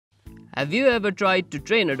Have you ever tried to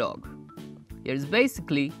train a dog? Here's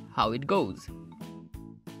basically how it goes.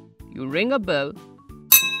 You ring a bell,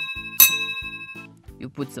 you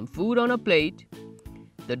put some food on a plate,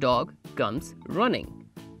 the dog comes running.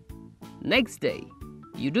 Next day,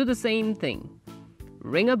 you do the same thing.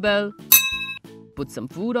 Ring a bell, put some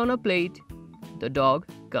food on a plate, the dog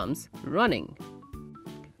comes running.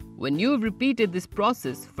 When you've repeated this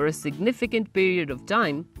process for a significant period of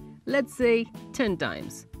time, let's say 10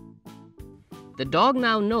 times, the dog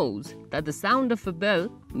now knows that the sound of a bell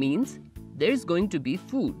means there's going to be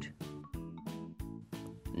food.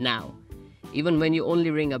 Now, even when you only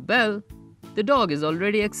ring a bell, the dog is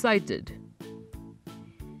already excited.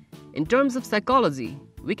 In terms of psychology,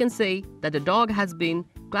 we can say that the dog has been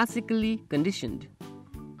classically conditioned.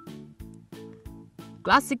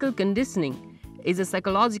 Classical conditioning is a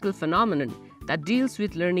psychological phenomenon that deals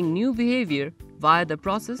with learning new behavior via the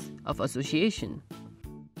process of association.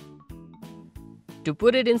 To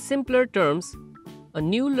put it in simpler terms, a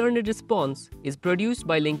new learned response is produced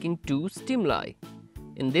by linking two stimuli.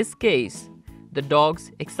 In this case, the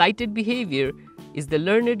dog's excited behavior is the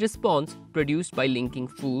learned response produced by linking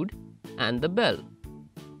food and the bell.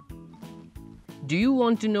 Do you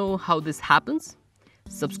want to know how this happens?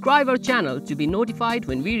 Subscribe our channel to be notified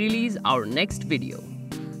when we release our next video.